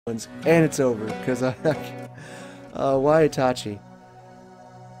and it's over because why Itachi?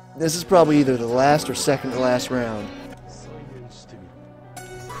 This is probably either the last or second to last round.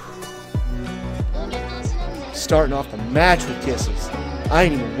 Starting off the match with kisses. I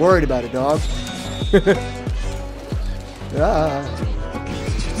ain't even worried about it, dog.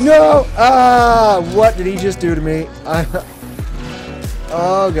 No! What did he just do to me?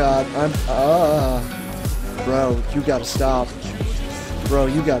 Oh god, bro, you gotta stop. Bro,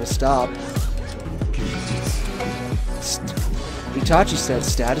 you gotta stop. Itachi said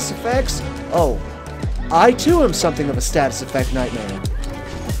status effects? Oh, I too am something of a status effect nightmare.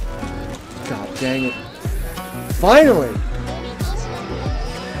 God dang it. Finally!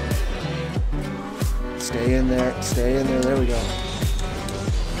 Stay in there, there we go.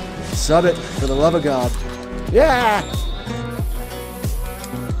 Sub it, for the love of God. Yeah!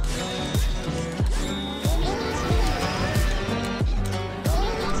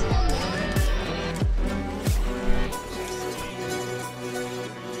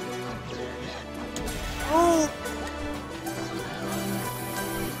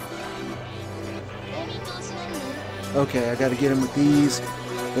 Okay, I gotta get him with these,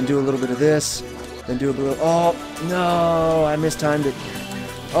 then do a little bit of this, then do a little... Oh, no, I mistimed it.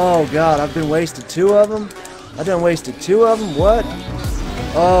 Oh, God, I've been wasted 2 of them? I done wasted 2 of them? What?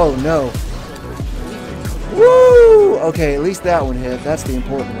 Oh, no. Woo! Okay, at least that one hit. That's the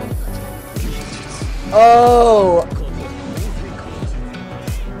important one. Oh!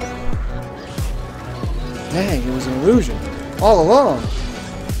 Dang, it was an illusion. All along.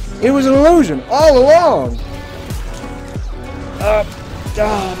 It was an illusion all along.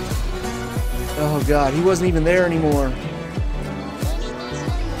 Oh god, he wasn't even there anymore.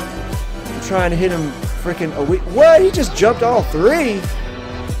 I'm trying to hit him freaking a week. What? He just jumped all 3?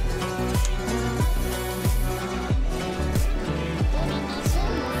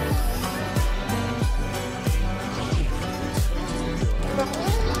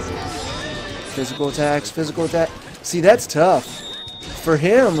 Physical attacks, physical attack. See, that's tough. For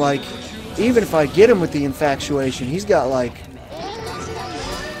him, like, even if I get him with the infatuation, he's got like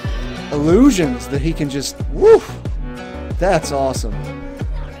illusions that he can just, woof. That's awesome.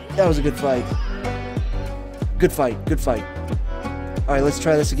 That was a good fight. Good fight, good fight. Alright, let's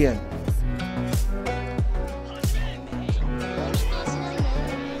try this again.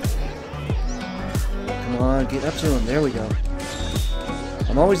 Come on, get up to him. There we go.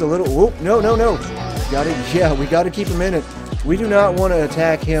 I'm always a little, whoop, no. Yeah, we gotta keep him in it. We do not want to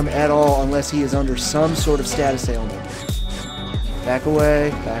attack him at all unless he is under some sort of status ailment. Back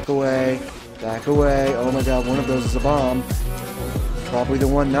away, back away, back away. Oh my god, one of those is a bomb. Probably the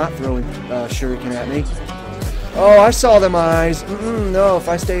one not throwing shuriken at me. Oh, I saw them eyes. No, if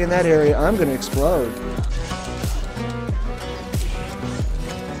I stay in that area, I'm going to explode.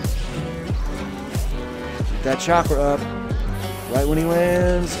 Keep that chakra up. Right when he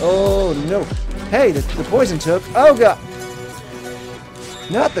lands. Oh, no. Hey, the poison took. Oh, god.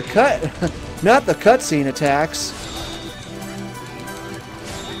 Not the cut. Not the cutscene attacks.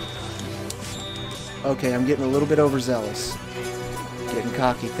 Okay, I'm getting a little bit overzealous. Getting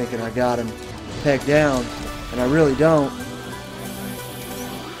cocky, thinking I got him pegged down, and I really don't.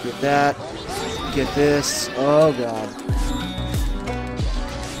 Get that. Get this. Oh, God.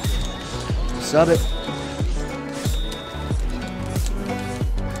 Sub it.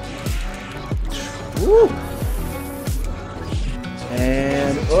 Woo!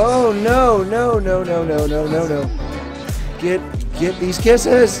 And, oh, no. Get these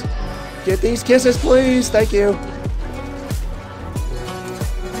kisses. Get these kisses, please. Thank you.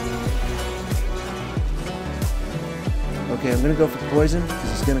 Okay, I'm going to go for the poison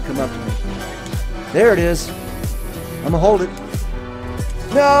because it's going to come up to me. There it is. I'm going to hold it.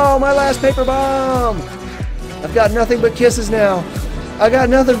 No, my last paper bomb. I've got nothing but kisses now. I got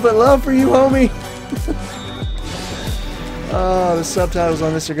nothing but love for you, homie. Oh, the subtitles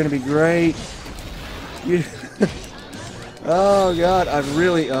on this are going to be great. Oh god, I've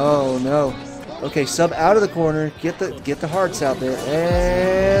really, oh no. Okay, sub out of the corner, get the hearts out there,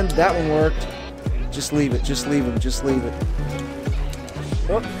 and that one worked. Just leave it, just leave him, just leave it.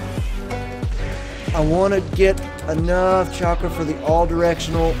 Oh. I want to get enough chakra for the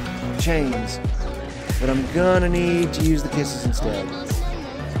all-directional chains, but I'm gonna need to use the kisses instead.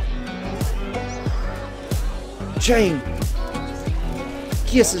 Chain!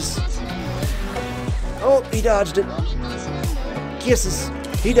 Kisses! Oh, he dodged it. Kisses.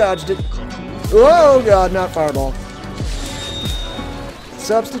 He dodged it. Oh god, not fireball.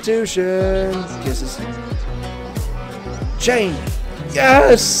 Substitution. Kisses. Chain.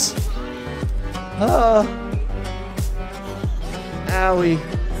 Yes! Owie.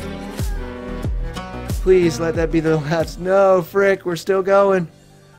 Please let that be the last. No, frick, we're still going.